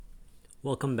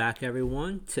Welcome back,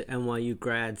 everyone, to NYU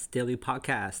Grad's Daily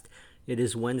Podcast. It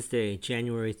is Wednesday,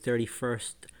 January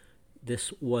 31st.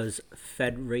 This was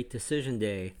Fed Rate Decision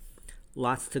Day.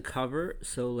 Lots to cover,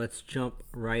 so let's jump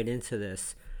right into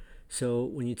this. So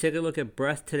when you take a look at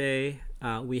breadth today,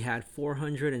 we had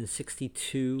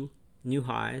 462 new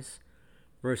highs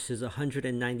versus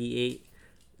 198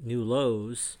 new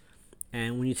lows.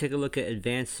 And when you take a look at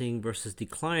advancing versus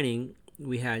declining,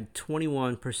 we had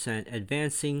 21%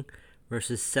 advancing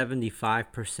versus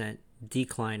 75%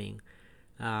 declining.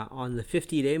 On the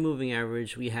 50-day moving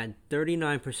average, we had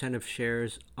 39% of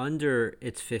shares under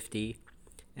its 50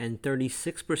 and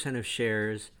 36% of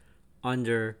shares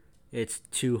under its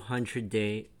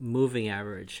 200-day moving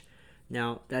average.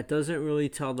 Now, that doesn't really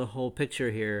tell the whole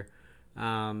picture here.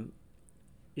 The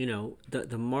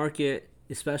market,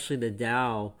 especially the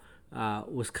Dow,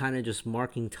 was kind of just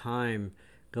marking time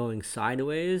going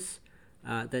sideways.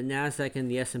 The NASDAQ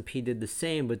and the S&P did the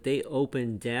same, but they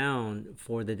opened down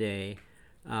for the day.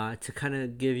 To kind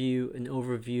of give you an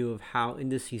overview of how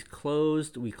indices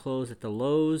closed, we closed at the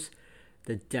lows.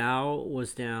 The Dow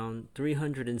was down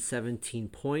 317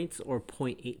 points or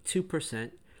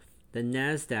 0.82%. The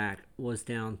NASDAQ was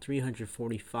down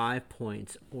 345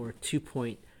 points or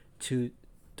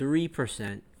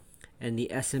 2.23%. And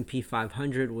the S&P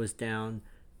 500 was down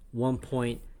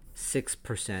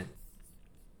 1.6%.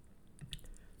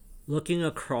 Looking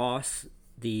across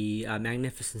the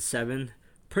Magnificent Seven,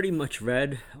 pretty much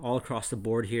red all across the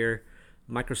board here.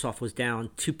 Microsoft was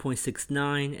down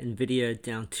 2.69%, Nvidia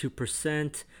down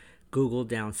 2%, Google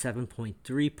down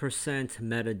 7.3%,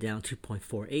 Meta down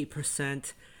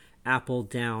 2.48%, Apple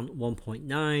down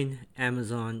 1.9%,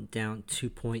 Amazon down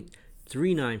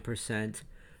 2.39%.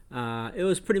 It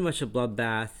was pretty much a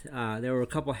bloodbath. There were a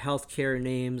couple healthcare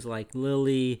names like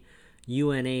Lilly,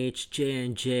 UNH,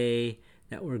 J&J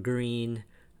that were green.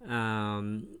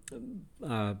 Boeing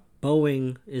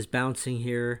is bouncing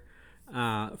here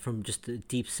from just a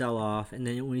deep sell-off. And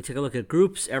then when you take a look at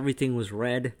groups, everything was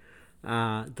red.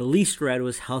 The least red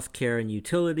was healthcare and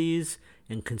utilities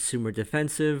and consumer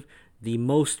defensive. The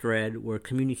most red were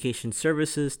communication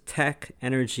services, tech,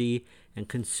 energy, and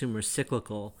consumer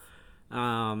cyclical.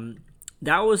 That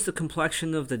was the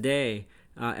complexion of the day.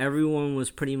 Everyone was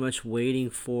pretty much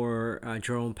waiting for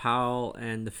Jerome Powell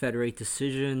and the Fed rate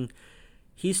decision.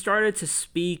 He started to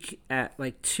speak at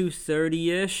like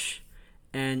 2:30-ish,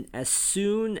 and as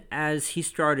soon as he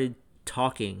started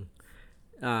talking,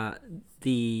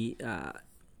 the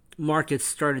markets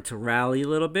started to rally a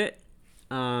little bit.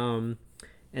 And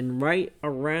right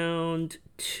around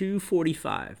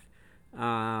 2:45,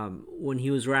 when he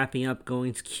was wrapping up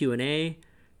going to Q&A,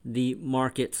 the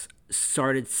markets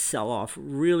started to sell off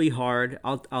really hard.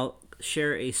 I'll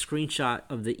share a screenshot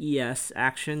of the ES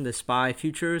action, the SPY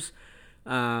futures.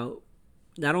 Not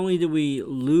only did we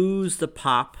lose the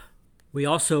pop, we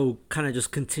also kind of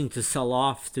just continued to sell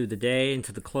off through the day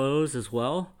into the close as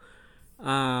well.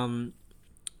 Something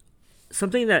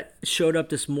that showed up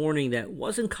this morning that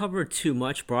wasn't covered too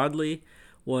much broadly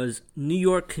was New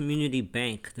York Community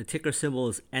Bank. The ticker symbol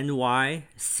is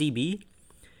NYCB.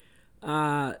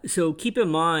 So keep in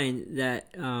mind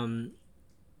that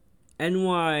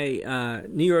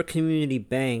New York Community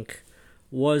Bank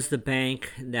was the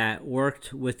bank that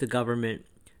worked with the government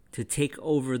to take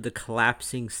over the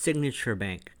collapsing Signature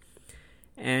Bank.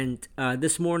 And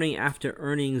this morning after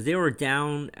earnings, they were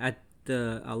down at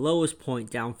the lowest point,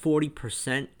 down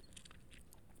 40%.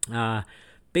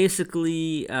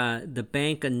 Basically, the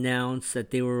bank announced that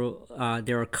they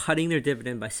were cutting their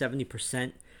dividend by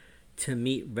 70% to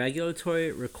meet regulatory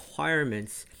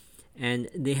requirements, and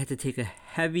they had to take a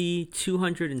heavy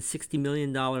 $260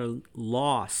 million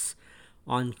loss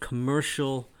on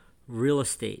commercial real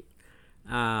estate.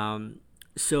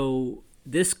 So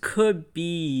this could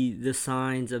be the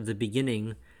signs of the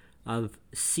beginning of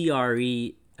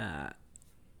CRE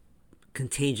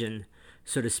contagion,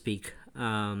 so to speak.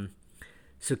 So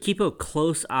keep a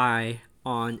close eye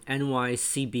on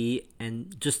NYCB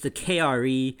and just the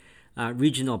KRE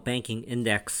Regional Banking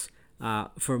Index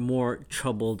for more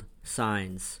troubled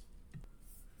signs.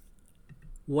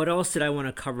 What else did I want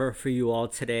to cover for you all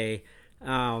today?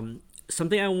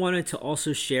 Something I wanted to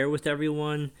also share with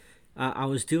everyone. I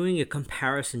was doing a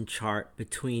comparison chart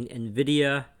between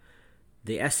Nvidia,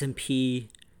 the S&P,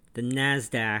 the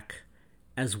NASDAQ,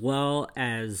 as well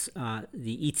as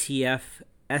the ETF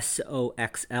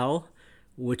SOXL,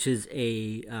 which is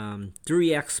a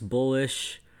 3x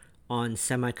bullish on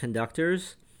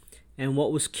semiconductors. And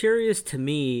what was curious to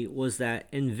me was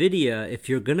that Nvidia, if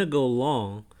you're going to go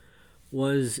long,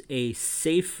 was a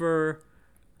safer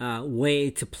way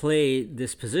to play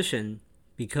this position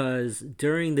because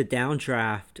during the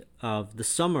downdraft of the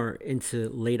summer into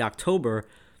late October,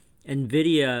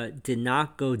 NVIDIA did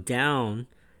not go down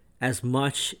as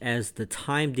much as the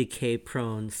time decay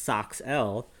prone SOX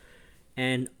L.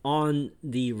 And on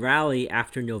the rally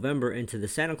after November into the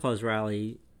Santa Claus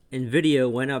rally, NVIDIA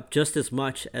went up just as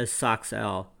much as SOX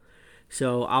L.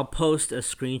 So I'll post a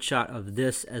screenshot of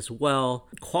this as well.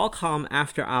 Qualcomm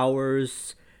after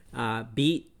hours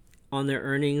beat on their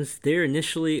earnings. They're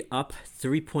initially up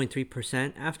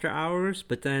 3.3% after hours,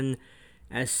 but then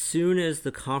as soon as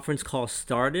the conference call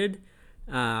started,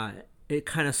 it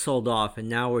kind of sold off, and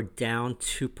now we're down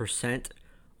 2%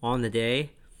 on the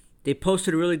day. They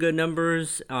posted really good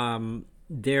numbers.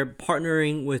 They're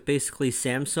partnering with basically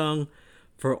Samsung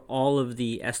for all of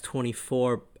the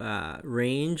S24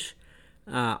 range.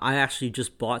 I actually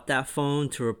just bought that phone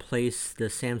to replace the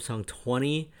Samsung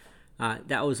 20.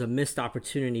 That was a missed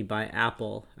opportunity by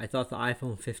Apple. I thought the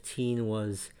iPhone 15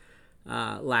 was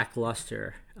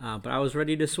lackluster, but I was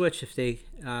ready to switch if they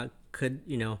could,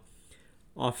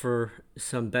 offer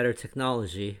some better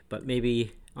technology. But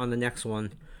maybe on the next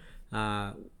one.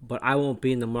 But I won't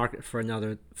be in the market for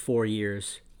another 4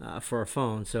 years for a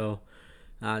phone, so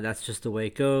that's just the way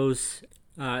it goes.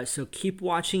 So keep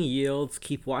watching yields,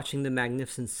 keep watching the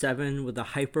Magnificent Seven with a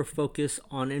hyper focus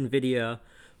on NVIDIA.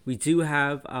 We do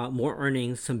have more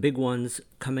earnings, some big ones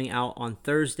coming out on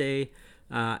Thursday.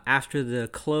 After the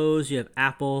close, you have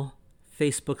Apple,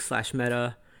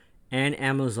 Facebook/Meta, and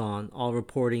Amazon all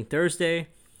reporting Thursday.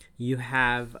 You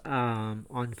have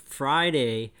on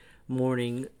Friday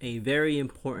morning a very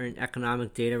important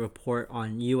economic data report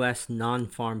on U.S.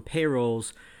 non-farm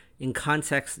payrolls. In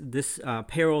context, this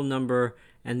payroll number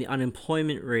and the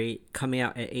unemployment rate coming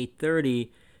out at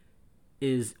 8:30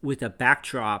 is with a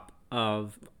backdrop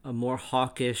of a more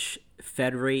hawkish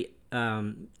Fed rate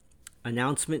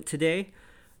announcement today.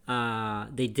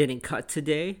 They didn't cut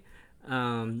today.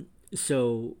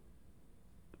 So,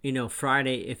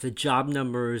 Friday, if the job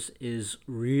numbers is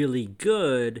really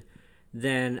good,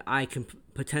 then I can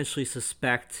potentially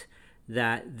suspect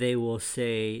that they will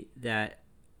say that,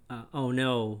 oh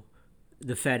no,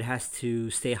 the Fed has to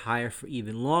stay higher for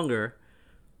even longer.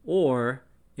 Or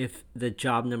if the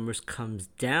job numbers comes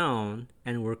down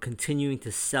and we're continuing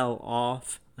to sell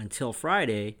off until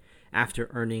Friday after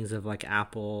earnings of like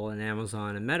Apple and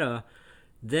Amazon and Meta,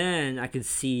 then I could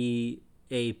see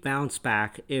a bounce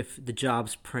back if the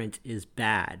jobs print is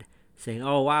bad. Saying,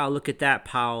 oh, wow, look at that,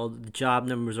 Powell. The job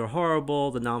numbers are horrible.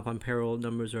 The non-farm payroll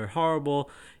numbers are horrible.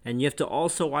 And you have to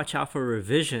also watch out for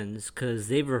revisions because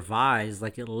they've revised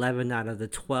like 11 out of the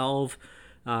 12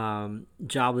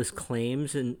 jobless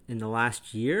claims in the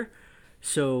last year.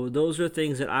 So those are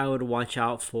things that I would watch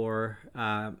out for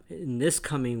in this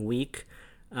coming week.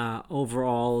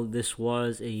 Overall, this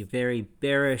was a very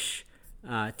bearish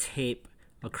tape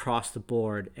across the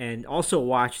board. And also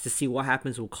watch to see what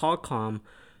happens with Qualcomm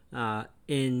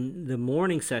in the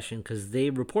morning session because they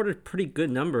reported pretty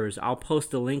good numbers. I'll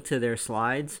post a link to their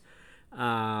slides,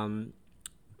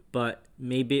 but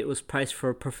maybe it was priced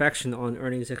for perfection on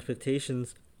earnings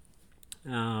expectations.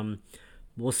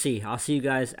 We'll see. I'll see you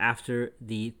guys after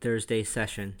the Thursday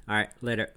session. All right, later.